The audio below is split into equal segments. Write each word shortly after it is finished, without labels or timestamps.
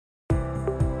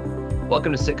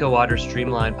Welcome to Citgo Water's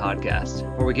Streamline podcast,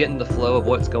 where we get in the flow of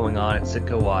what's going on at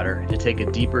Citgo Water and take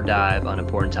a deeper dive on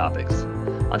important topics.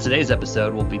 On today's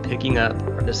episode, we'll be picking up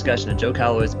our discussion of Joe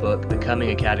Calloway's book, Becoming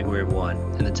a Category of One,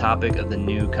 and the topic of the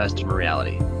new customer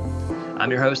reality.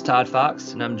 I'm your host, Todd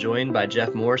Fox, and I'm joined by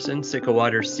Jeff Morrison, Citgo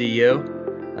Water's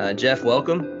CEO. Jeff,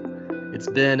 welcome. It's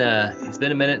been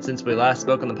a minute since we last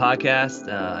spoke on the podcast.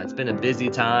 It's been a busy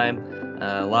time.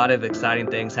 A lot of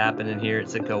exciting things happening here at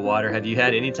Citgo Water. Have you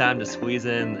had any time to squeeze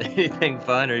in anything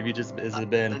fun, or have you has it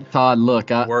been Todd?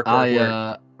 Look, work?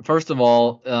 First of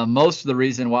all, most of the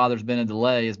reason why there's been a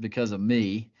delay is because of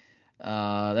me.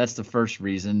 That's the first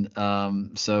reason.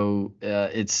 This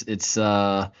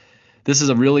is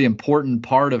a really important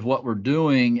part of what we're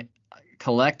doing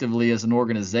collectively as an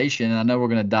organization. And I know we're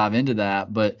going to dive into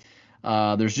that, but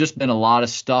there's just been a lot of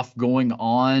stuff going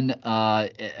on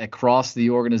across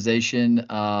the organization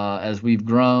as we've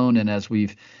grown and as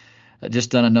we've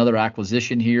just done another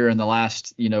acquisition here in the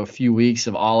last few weeks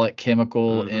of Aulick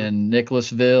Chemical in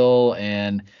Nicholasville.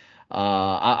 And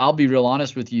I'll be real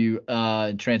honest with you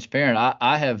and transparent.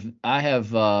 I have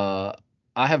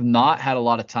not had a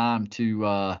lot of time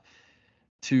to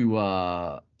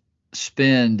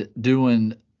spend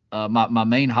doing. My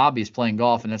main hobby is playing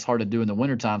golf, and it's hard to do in the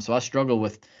wintertime. So I struggle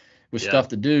with stuff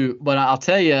to do. But I'll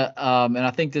tell you, and I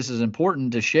think this is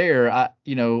important to share. I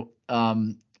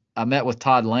met with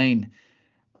Todd Lane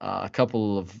it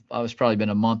was probably been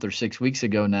a month or 6 weeks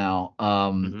ago now.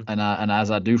 And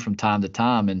as I do from time to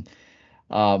time, and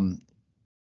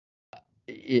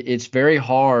it's very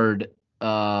hard,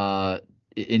 and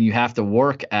you have to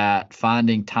work at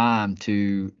finding time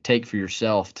to take for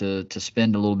yourself to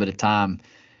spend a little bit of time.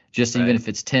 Even if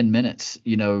it's 10 minutes,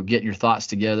 getting your thoughts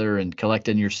together and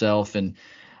collecting yourself. And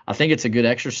I think it's a good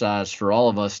exercise for all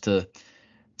of us to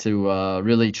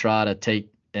really try to take,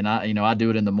 and I do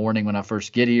it in the morning when I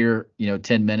first get here,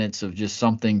 10 minutes of just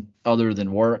something other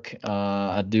than work.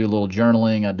 I do a little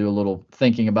journaling. I do a little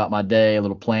thinking about my day, a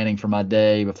little planning for my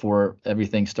day before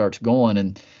everything starts going.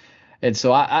 And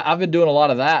so I've been doing a lot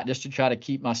of that just to try to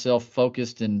keep myself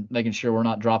focused and making sure we're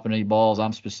not dropping any balls.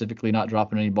 I'm specifically not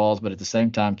dropping any balls, but at the same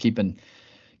time keeping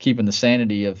the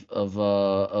sanity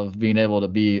of being able to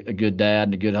be a good dad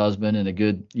and a good husband and a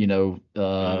good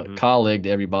colleague to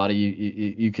everybody.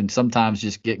 You can sometimes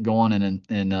just get going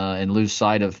and lose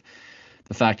sight of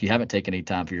the fact you haven't taken any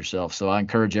time for yourself. So I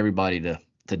encourage everybody to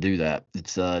do that.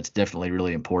 It's definitely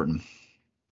really important.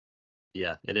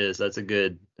 Yeah, it is. That's a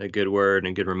good word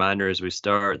and a good reminder as we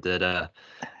start that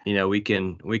we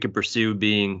can pursue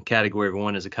being category of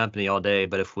one as a company all day,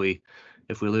 but if we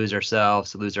lose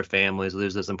ourselves, lose our families,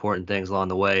 lose those important things along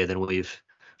the way, then we've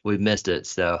missed it.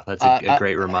 So that's a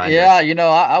great reminder. Yeah,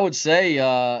 I would say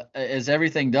as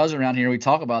everything does around here, we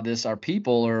talk about this. Our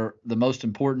people are the most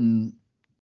important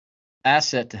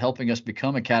asset to helping us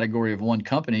become a category of one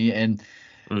company. And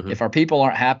if our people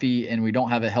aren't happy and we don't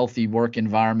have a healthy work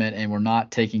environment and we're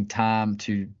not taking time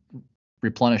to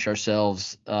replenish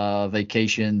ourselves,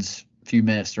 vacations, a few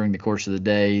minutes during the course of the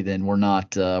day, then we're not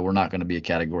going to be a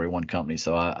category one company.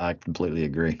 So I completely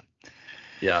agree.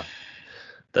 Yeah,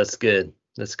 that's good.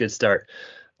 That's a good start.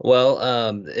 Well,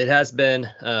 it has been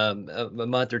a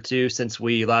month or two since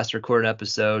we last recorded an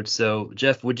episode. So,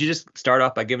 Jeff, would you just start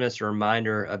off by giving us a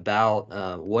reminder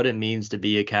about what it means to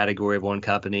be a category of one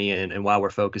company and why we're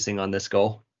focusing on this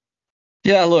goal?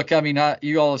 Yeah, look,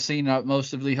 you all have seen,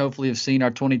 hopefully have seen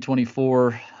our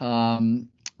 2024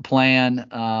 plan.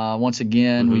 Once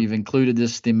again, we've included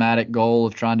this thematic goal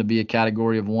of trying to be a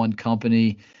category of one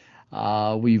company.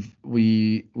 We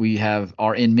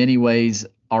are in many ways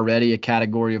already a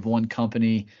category of one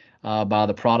company by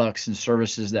the products and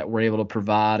services that we're able to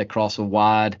provide across a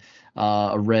wide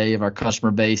array of our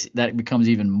customer base. That becomes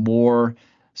even more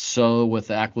so with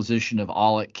the acquisition of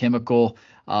Aulick Chemical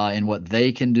and what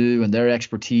they can do and their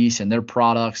expertise and their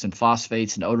products and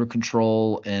phosphates and odor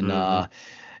control and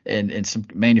some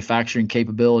manufacturing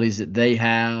capabilities that they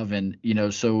have. And,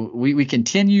 so we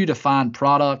continue to find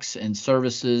products and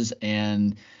services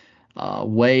and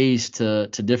ways to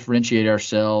differentiate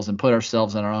ourselves and put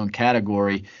ourselves in our own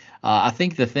category. I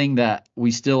think the thing that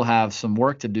we still have some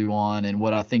work to do on, and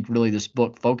what I think really this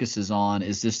book focuses on,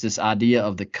 is this idea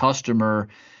of the customer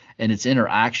and its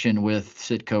interaction with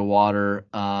Citgo Water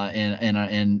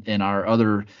and our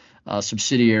other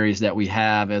subsidiaries that we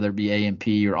have, whether it be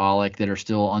A&P or Aulick, that are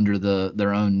still under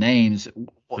their own names.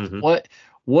 What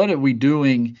are we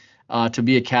doing to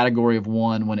be a category of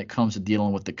one when it comes to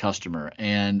dealing with the customer?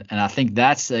 And I think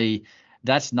that's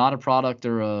not a product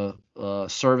or a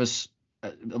service,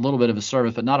 a little bit of a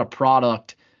service, but not a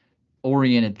product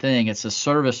oriented thing. It's a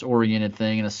service oriented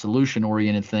thing and a solution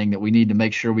oriented thing that we need to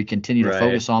make sure we continue to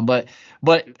focus on. But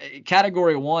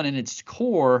category one in its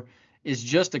core is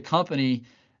just a company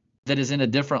that is in a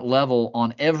different level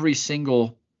on every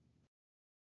single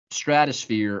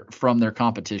stratosphere from their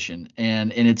competition,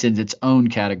 and it's in its own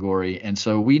category. And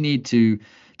so we need to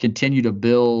continue to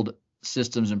build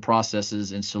systems and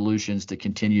processes and solutions to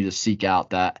continue to seek out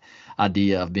that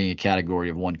idea of being a category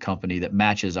of one company that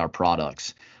matches our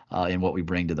products in what we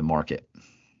bring to the market.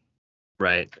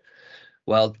 Right.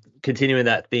 Well, continuing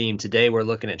that theme, today we're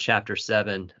looking at chapter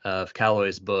 7 of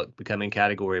Callaway's book, Becoming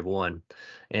Category of One.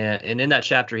 And in that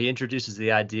chapter, he introduces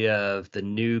the idea of the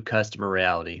new customer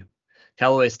reality.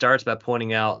 Callaway starts by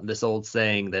pointing out this old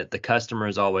saying that the customer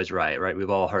is always right? We've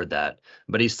all heard that.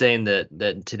 But he's saying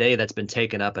that today that's been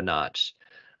taken up a notch.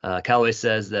 Callaway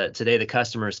says that today the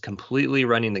customer is completely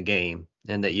running the game,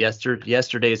 and that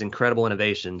yesterday's incredible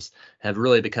innovations have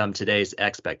really become today's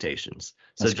expectations.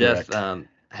 So That's Jeff, correct.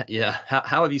 yeah,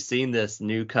 how have you seen this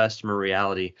new customer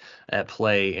reality at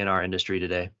play in our industry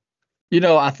today?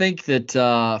 I think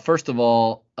that first of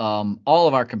all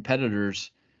of our competitors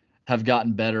have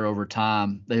gotten better over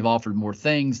time. They've offered more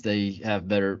things. They have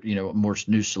better, more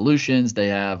new solutions. They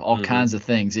have all kinds of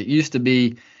things. It used to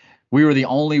be we were the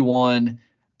only one.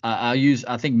 I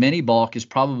think Mini Bulk is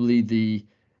probably the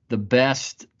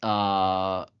best.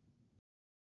 Our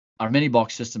Mini Bulk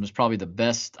system is probably the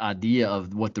best idea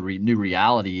of what the new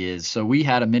reality is. So we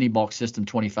had a Mini Bulk system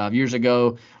 25 years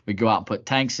ago. We go out and put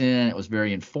tanks in. It was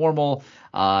very informal.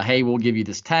 Hey, we'll give you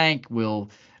this tank.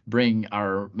 We'll bring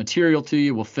our material to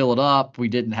you. We'll fill it up. We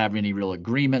didn't have any real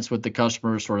agreements with the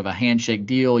customer, sort of a handshake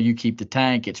deal. You keep the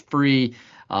tank. It's free.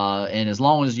 And as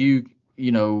long as we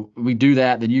do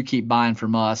that, then you keep buying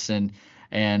from us, and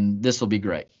this will be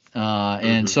great.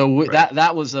 And so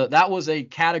that was a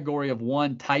category of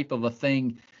one type of a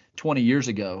thing 25 years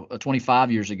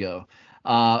ago.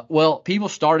 Well, people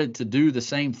started to do the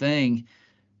same thing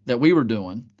that we were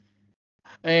doing,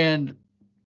 and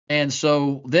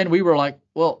so then we were like,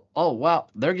 well, oh wow,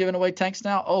 they're giving away tanks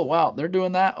now. Oh wow, they're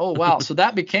doing that. Oh wow. So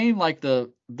that became like the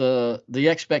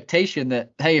expectation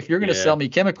that, hey, if you're going to sell me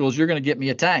chemicals, you're going to get me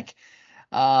a tank.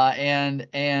 And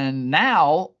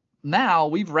now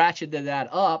we've ratcheted that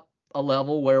up a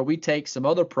level where we take some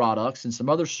other products and some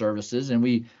other services and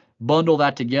we bundle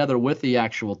that together with the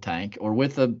actual tank, or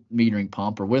with a metering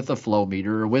pump, or with a flow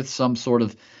meter, or with some sort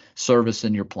of service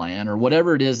in your plan, or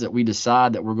whatever it is that we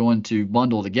decide that we're going to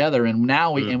bundle together. And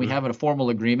now we have a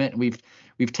formal agreement, and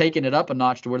we've taken it up a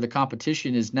notch to where the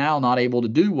competition is now not able to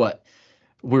do what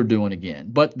we're doing again.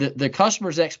 But the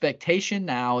customer's expectation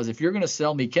now is, if you're going to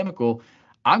sell me chemical,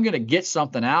 I'm going to get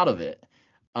something out of it.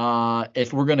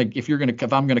 If I'm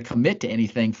going to commit to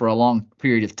anything for a long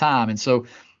period of time. And so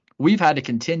we've had to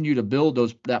continue to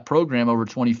build that program over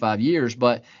 25 years.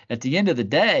 But at the end of the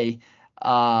day,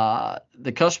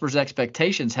 the customer's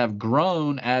expectations have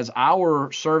grown as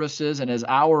our services and as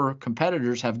our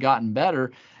competitors have gotten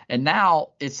better. And now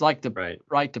it's like the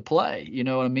right to play. You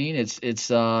know what I mean? It's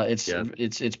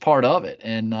part of it.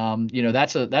 And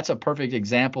that's a perfect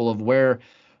example of where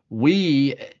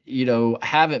we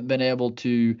haven't been able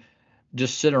to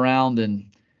just sit around and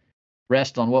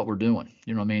rest on what we're doing.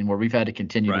 You know what I mean? Where we've had to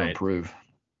continue to improve.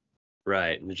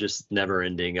 Right. And just never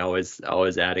ending, always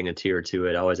adding a tier to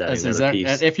it, always adding another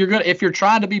piece. If you're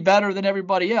trying to be better than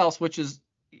everybody else, which is,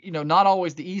 not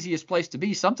always the easiest place to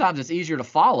be. Sometimes it's easier to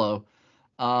follow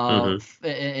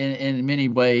in many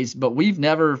ways, but we've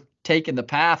never taken the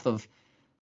path of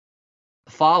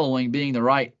following being the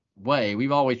right way.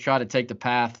 We've always tried to take the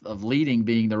path of leading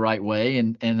being the right way.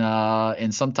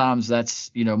 And sometimes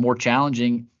that's, more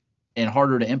challenging and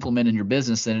harder to implement in your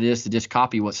business than it is to just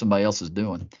copy what somebody else is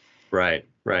doing. Right.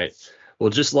 Well,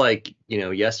 just like,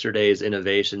 yesterday's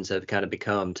innovations have kind of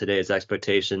become today's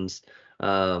expectations.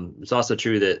 It's also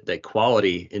true that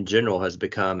quality in general has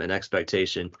become an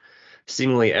expectation.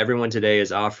 Seemingly everyone today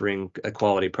is offering a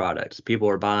quality product. People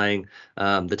are buying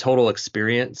the total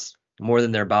experience more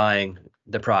than they're buying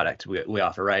the product we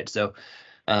offer, right? So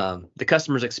the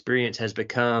customer's experience has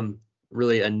become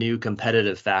really a new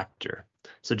competitive factor.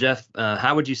 So Jeff,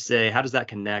 how does that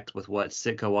connect with what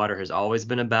Citgo Water has always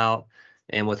been about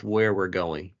and with where we're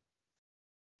going?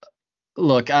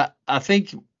 Look, I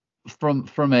think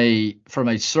from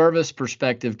a service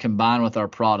perspective combined with our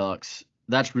products,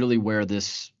 that's really where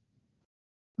this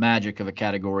magic of a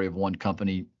category of one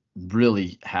company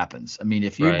really happens. I mean,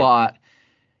 if you bought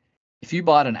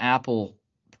an Apple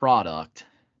product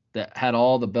that had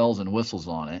all the bells and whistles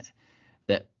on it,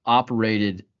 that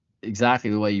operated exactly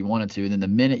the way you wanted to, and then the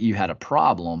minute you had a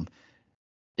problem,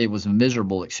 it was a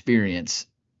miserable experience,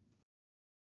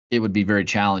 it would be very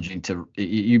challenging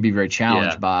you'd be very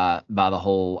challenged Yeah. by the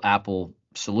whole Apple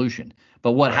solution.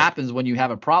 But what Right. happens when you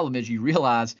have a problem is you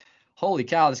realize, holy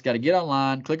cow, I just got to get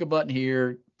online, click a button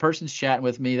here, person's chatting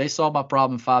with me, they solve my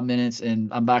problem in 5 minutes,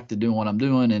 and I'm back to doing what I'm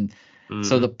doing. And so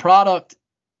Mm-hmm. the product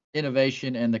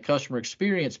innovation and the customer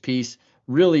experience piece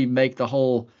really make the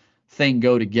whole thing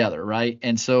go together, right?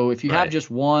 And so if you have Right. just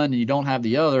one and you don't have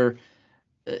the other,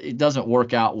 it doesn't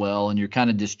work out well, and you're kind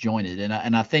of disjointed.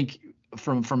 And I think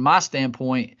from my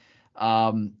standpoint,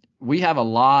 we have a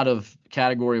lot of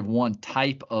category of one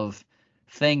type of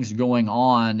things going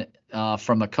on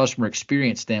from a customer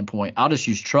experience standpoint. I'll just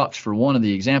use trucks for one of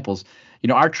the examples.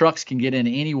 Our trucks can get in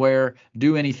anywhere,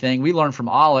 do anything. We learned from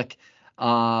Alec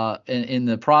in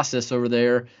the process over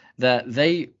there that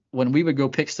when we would go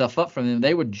pick stuff up from them,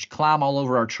 they would climb all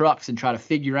over our trucks and try to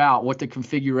figure out what the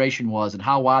configuration was and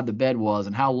how wide the bed was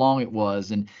and how long it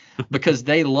was, and because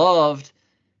they loved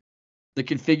the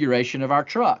configuration of our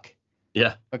truck.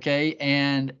 Yeah. Okay,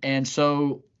 and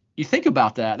so you think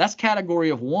about that. That's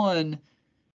category of one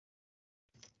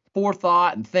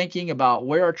forethought and thinking about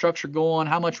where our trucks are going,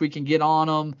 how much we can get on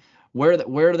them, where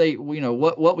they,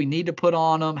 what we need to put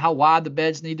on them, how wide the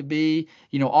beds need to be,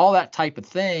 all that type of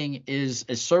thing is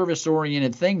a service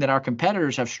oriented thing that our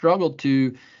competitors have struggled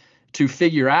to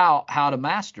figure out how to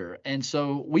master. And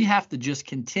so we have to just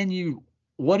continue.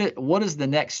 What is the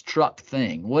next truck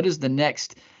thing? What is the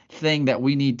next thing that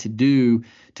we need to do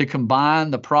to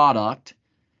combine the product,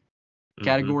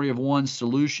 category of one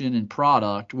solution and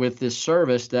product, with this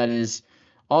service that is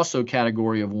also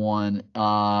category of one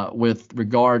with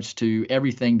regards to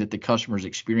everything that the customers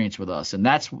experience with us? And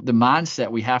that's the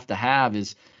mindset we have to have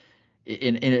and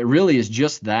it really is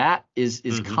just that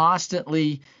is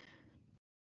constantly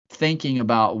thinking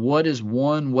about what is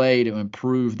one way to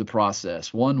improve the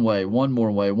process, one way, one more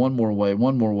way, one more way,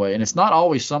 one more way. And it's not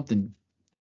always something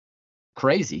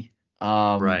crazy.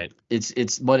 Right. It's a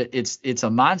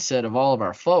mindset of all of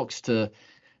our folks to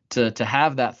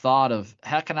have that thought of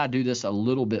how can I do this a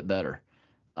little bit better,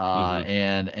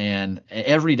 and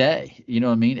every day. You know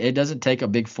what I mean? It doesn't take a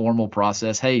big formal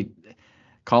process. Hey,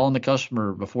 calling the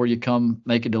customer before you come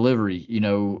make a delivery.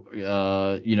 Little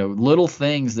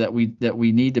things that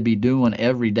we need to be doing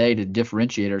every day to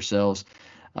differentiate ourselves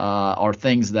are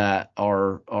things that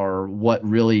are what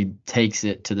really takes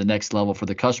it to the next level for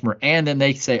the customer. And then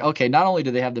they say, okay, not only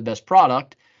do they have the best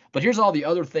product, but here's all the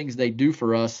other things they do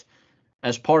for us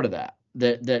as part of that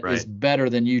Right. is better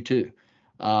than you too.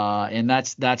 And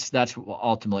that's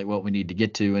ultimately what we need to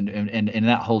get to, and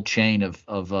that whole chain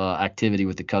of activity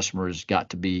with the customer has got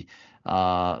to be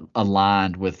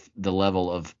aligned with the level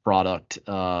of product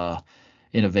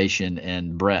innovation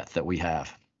and breadth that we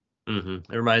have. It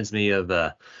reminds me of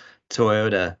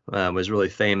Toyota was really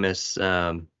famous,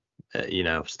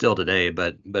 still today,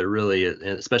 but really,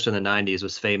 especially in the 90s,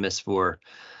 was famous for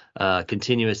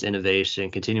continuous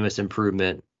innovation, continuous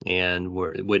improvement, and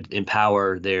would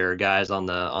empower their guys on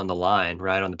the line,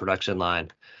 right, on the production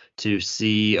line, to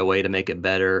see a way to make it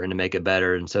better and to make it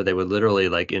better. And so they would literally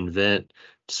like invent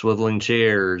swiveling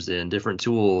chairs and different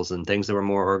tools and things that were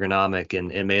more ergonomic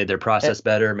and made their process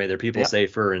better, made their people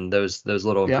safer, and those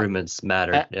little improvements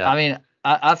mattered. Yeah. I mean,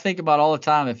 I think about all the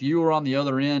time, if you were on the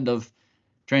other end of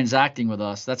transacting with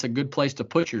us, that's a good place to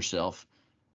put yourself.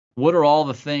 What are all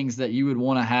the things that you would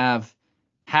want to have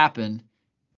happen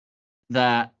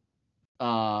that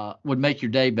would make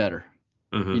your day better?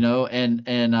 There's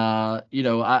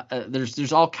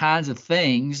all kinds of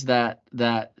things that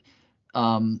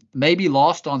may be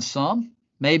lost on some,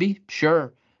 maybe,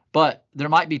 sure, but there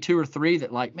might be two or three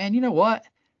that, like, man, you know what?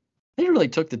 They really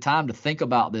took the time to think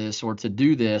about this or to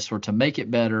do this or to make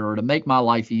it better or to make my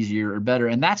life easier or better.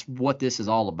 And that's what this is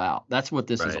all about. That's what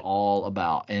this is all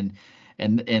about. And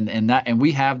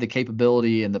we have the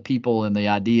capability and the people and the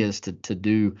ideas to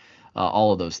do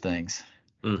all of those things.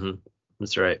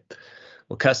 That's right.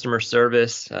 Well, customer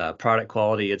service, product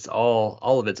quality, it's all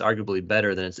of it's arguably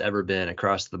better than it's ever been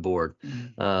across the board.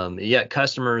 Yet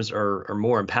customers are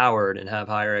more empowered and have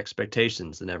higher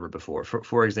expectations than ever before.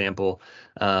 For example,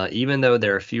 even though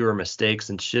there are fewer mistakes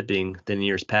in shipping than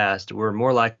years past, we're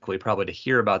more likely probably to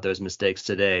hear about those mistakes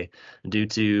today due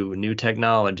to new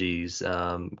technologies,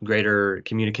 greater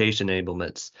communication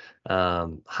enablements,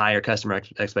 higher customer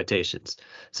expectations.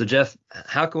 So Jeff,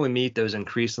 how can we meet those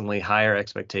increasingly higher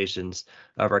expectations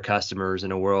of our customers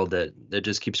in a world that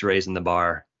just keeps raising the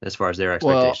bar as far as their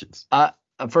expectations? Well,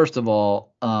 first of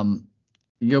all,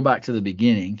 you go back to the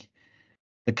beginning,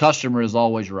 the customer is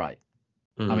always right.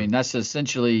 I mean, that's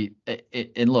essentially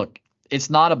it. And look, it's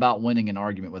not about winning an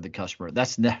argument with the customer.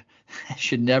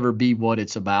 Should never be what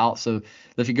it's about. So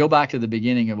if you go back to the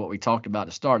beginning of what we talked about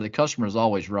to start, the customer is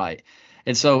always right.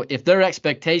 And so if their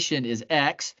expectation is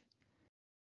X,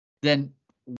 then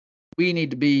we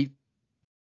need to be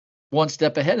one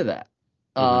step ahead of that.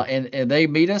 And they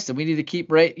meet us, and we need to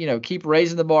keep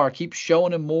raising the bar, keep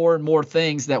showing them more and more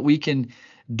things that we can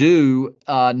do.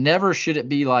 Never should it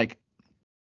be like,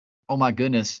 oh my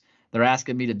goodness, they're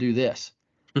asking me to do this.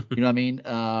 You know what I mean?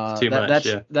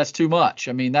 That's too much.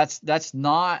 I mean, that's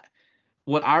not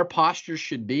what our posture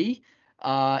should be.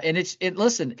 And it's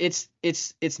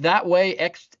that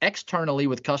way externally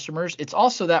with customers. It's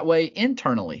also that way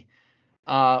internally.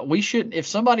 We shouldn't, if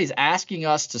somebody's asking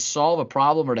us to solve a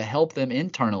problem or to help them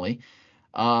internally,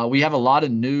 we have a lot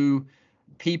of new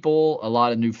people, a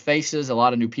lot of new faces, a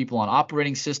lot of new people on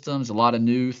operating systems, a lot of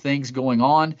new things going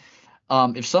on.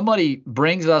 If somebody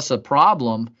brings us a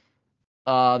problem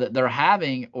that they're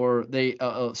having, or they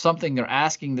something they're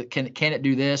asking, that can it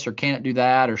do this, or can it do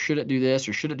that, or should it do this,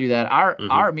 or should it do that,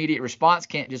 our immediate response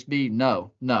can't just be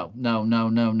no.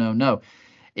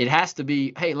 It has to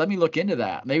be, hey, let me look into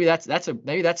that. Maybe that's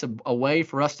a way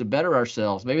for us to better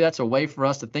ourselves. Maybe that's a way for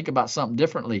us to think about something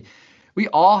differently. We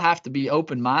all have to be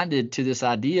open-minded to this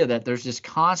idea that there's this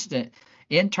constant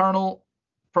internal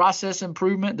process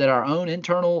improvement that our own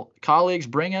internal colleagues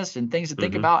bring us, and things to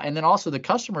think about, and then also the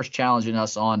customers challenging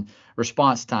us on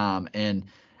response time, and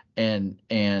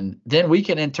then we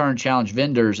can in turn challenge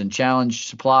vendors and challenge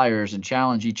suppliers and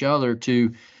challenge each other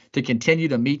to continue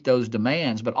to meet those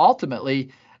demands. But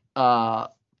ultimately,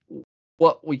 what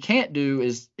we can't do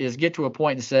is get to a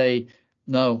point to say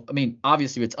no. I mean,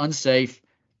 obviously, if it's unsafe,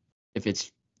 if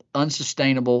it's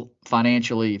unsustainable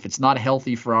financially, if it's not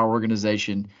healthy for our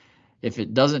organization, if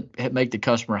it doesn't make the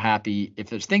customer happy, if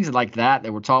there's things like that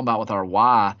we're talking about with our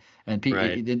why, and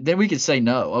then we could say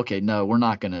no. Okay, no, we're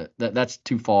not gonna. That's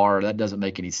too far. That doesn't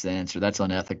make any sense, or that's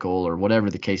unethical, or whatever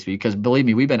the case be. Because believe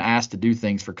me, we've been asked to do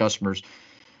things for customers,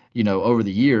 over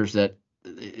the years that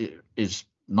is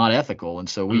not ethical, and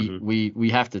so we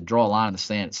have to draw a line in the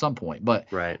sand at some point. But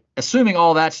assuming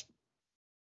all that's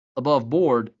above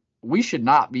board, we should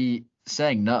not be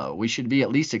saying no. We should be at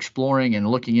least exploring and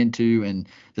looking into and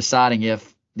deciding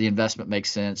if the investment makes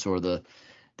sense, or the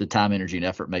time, energy, and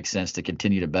effort makes sense to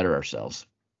continue to better ourselves.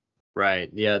 Right.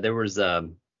 Yeah. There was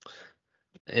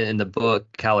in the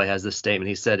book, Callaway has this statement.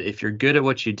 He said, if you're good at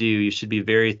what you do, you should be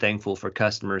very thankful for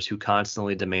customers who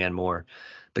constantly demand more,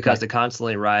 because the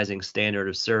constantly rising standard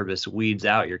of service weeds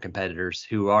out your competitors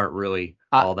who aren't really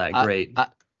all that great.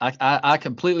 I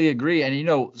completely agree.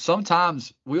 And,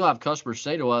 sometimes we'll have customers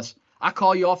say to us, I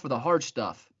call you all for the hard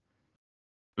stuff,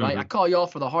 right? I call you all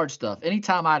for the hard stuff.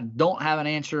 Anytime I don't have an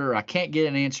answer, or I can't get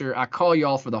an answer, I call you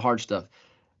all for the hard stuff.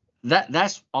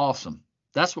 That's awesome.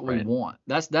 That's what we want.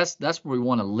 That's where we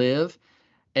want to live.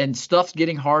 And stuff's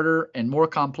getting harder and more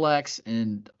complex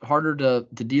and harder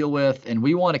to deal with. And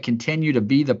we want to continue to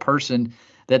be the person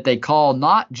that they call,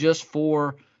 not just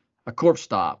for a corpse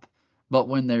stop, but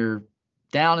when they're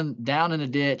down in a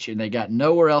ditch and they got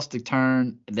nowhere else to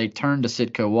turn, they turn to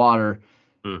Citgo Water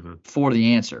for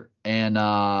the answer. And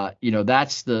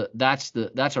that's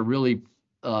a really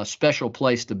special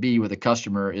place to be with a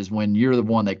customer, is when you're the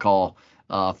one they call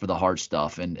for the hard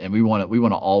stuff. And we want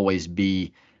to always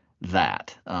be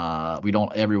that. We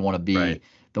don't ever want to be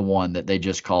the one that they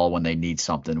just call when they need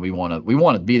something. We want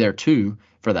to be there too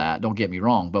for that. Don't get me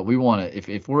wrong, but we want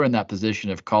to, if we're in that position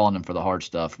of calling them for the hard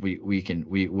stuff, we're going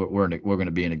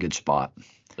to be in a good spot.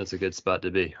 That's a good spot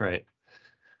to be, right?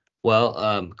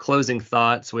 Well, closing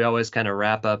thoughts. We always kind of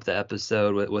wrap up the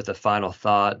episode with a final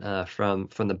thought from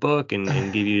the book, and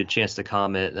give you a chance to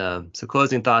comment. So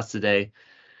closing thoughts today.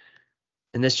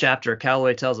 In this chapter,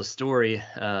 Callaway tells a story.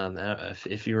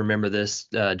 If you remember this,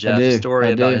 Jeff, a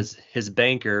story about his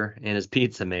banker and his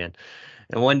pizza man.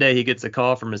 And one day he gets a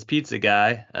call from his pizza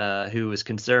guy, who was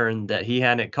concerned that he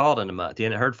hadn't called in a month. He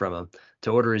hadn't heard from him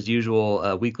to order his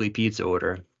usual weekly pizza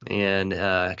order. And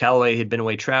Callaway had been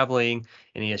away traveling,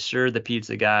 and he assured the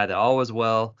pizza guy that all was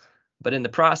well. But in the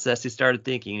process, he started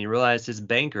thinking, and he realized his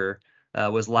banker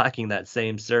was lacking that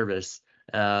same service.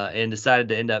 And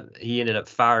decided to he ended up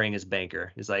firing his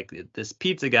banker. He's like, this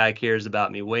pizza guy cares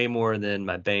about me way more than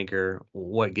my banker.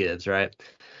 What gives, right?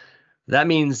 That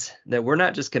means that we're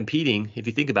not just competing. If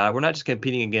you think about it, we're not just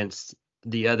competing against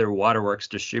the other waterworks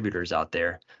distributors out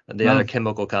there, the other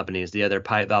chemical companies, the other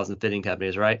pipe, valves, and fitting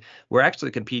companies, right? We're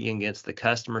actually competing against the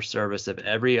customer service of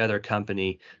every other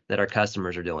company that our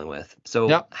customers are dealing with.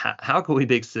 So how can we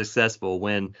be successful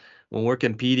when when we're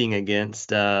competing against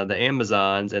the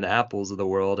Amazons and Apples of the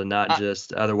world, and not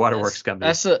just other waterworks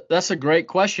companies? That's a great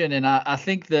question, and I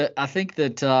think that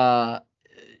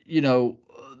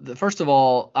first of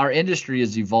all, our industry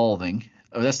is evolving.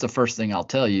 That's the first thing I'll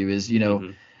tell you is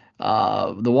the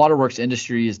waterworks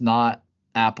industry is not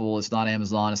Apple, it's not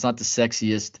Amazon, it's not the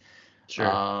sexiest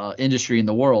industry in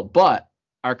the world, but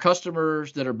our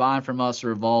customers that are buying from us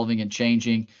are evolving and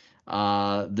changing.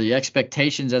 The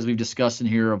expectations, as we've discussed in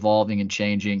here, are evolving and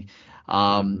changing,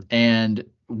 and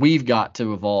we've got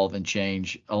to evolve and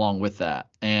change along with that.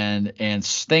 And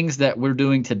things that we're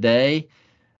doing today,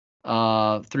 3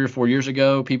 or 4 years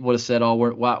ago, people would have said, "Oh,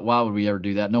 why would we ever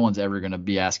do that? No one's ever going to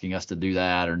be asking us to do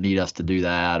that or need us to do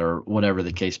that or whatever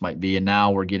the case might be." And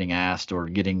now we're getting asked or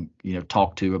getting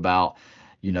talked to about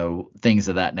things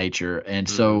of that nature. And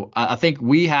so I think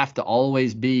we have to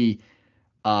always be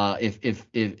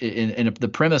if the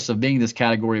premise of being this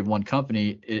category of one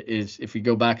company is, if we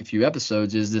go back a few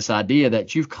episodes, is this idea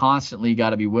that you've constantly got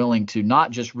to be willing to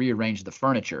not just rearrange the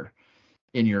furniture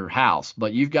in your house,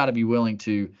 but you've got to be willing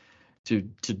to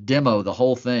demo the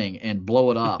whole thing and blow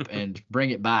it up and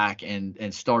bring it back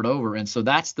and start over. And so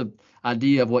that's the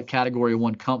idea of what category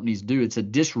one companies do. It's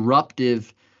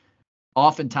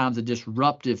oftentimes a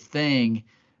disruptive thing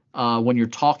when you're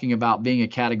talking about being a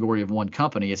category of one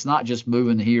company. It's not just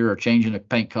moving here or changing a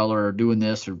paint color or doing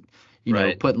this or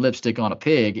putting lipstick on a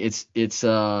pig. It's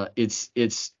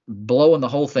blowing the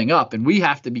whole thing up, and we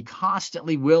have to be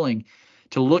constantly willing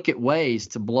to look at ways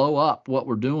to blow up what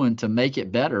we're doing to make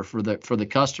it better for the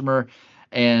customer.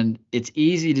 And it's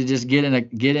easy to just get in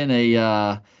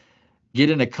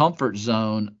a comfort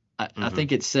zone. I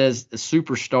think it says a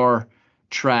superstar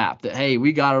trap that, hey,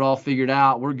 we got it all figured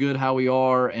out, we're good how we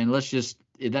are, and let's just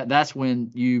that's when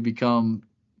you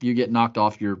get knocked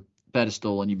off your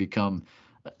pedestal and you become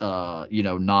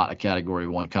not a category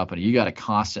one company. You got to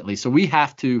constantly, so we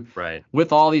have to,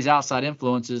 with all these outside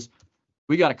influences,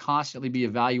 we got to constantly be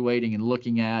evaluating and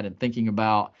looking at and thinking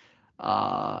about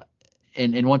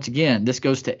and once again, this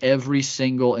goes to every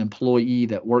single employee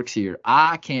that works here.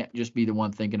 I can't just be the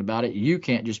one thinking about it. You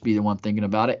can't just be the one thinking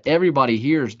about it. Everybody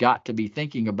here has got to be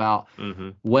thinking about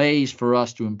ways for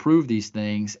us to improve these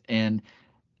things and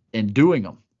doing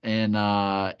them.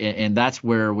 And that's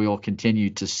where we'll continue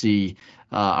to see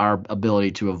our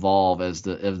ability to evolve as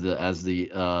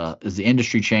the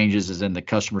industry changes, as in the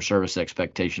customer service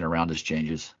expectation around us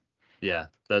changes. Yeah,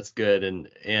 that's good.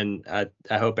 And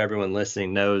I hope everyone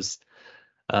listening knows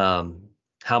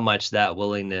how much that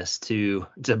willingness to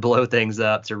blow things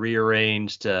up, to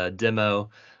rearrange, to demo,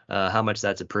 how much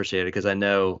that's appreciated. Because I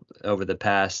know over the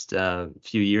past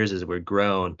few years, as we've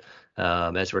grown,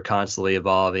 as we're constantly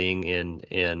evolving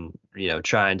and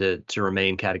trying to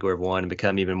remain category of one and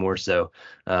become even more so,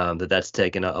 that's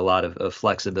taken a lot of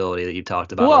flexibility that you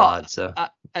talked about a lot. So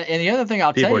and the other thing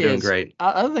I'll tell you is, great.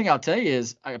 Other thing I'll tell you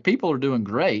is people are doing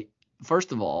great.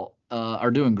 First of all,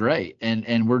 are doing great,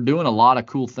 and we're doing a lot of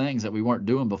cool things that we weren't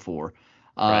doing before.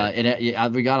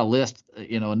 And we got a list,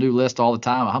 a new list all the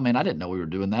time. I mean, I didn't know we were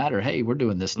doing that, or hey, we're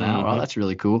doing this now. Oh, that's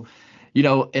really cool.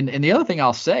 And the other thing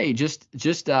I'll say,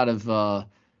 just out of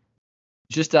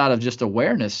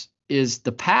awareness, is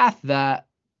the path that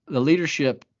the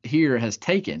leadership here has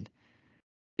taken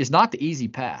is not the easy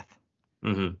path.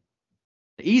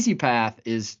 The easy path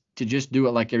is to just do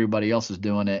it like everybody else is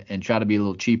doing it and try to be a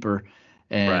little cheaper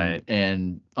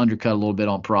and undercut a little bit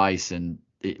on price.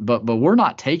 But we're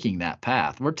not taking that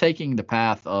path. We're taking the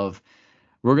path of,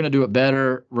 we're going to do it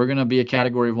better. We're going to be a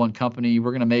category of one company.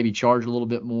 We're going to maybe charge a little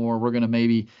bit more. We're going to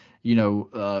maybe,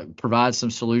 provide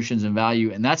some solutions and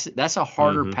value. And that's a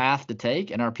harder path to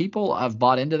take. And our people have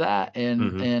bought into that,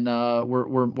 and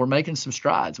we're making some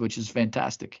strides, which is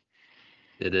fantastic.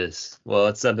 It is. Well,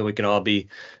 it's something we can all be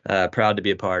proud to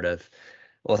be a part of.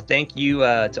 Well, thank you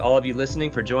to all of you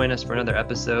listening for joining us for another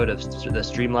episode of the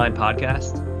Streamline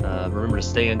podcast. Remember to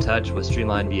stay in touch with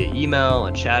Streamline via email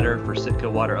and chatter for Sitka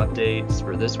Water updates,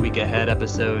 for this week ahead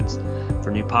episodes,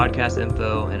 for new podcast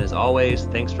info. And as always,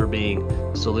 thanks for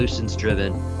being solutions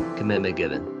driven, commitment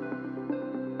given.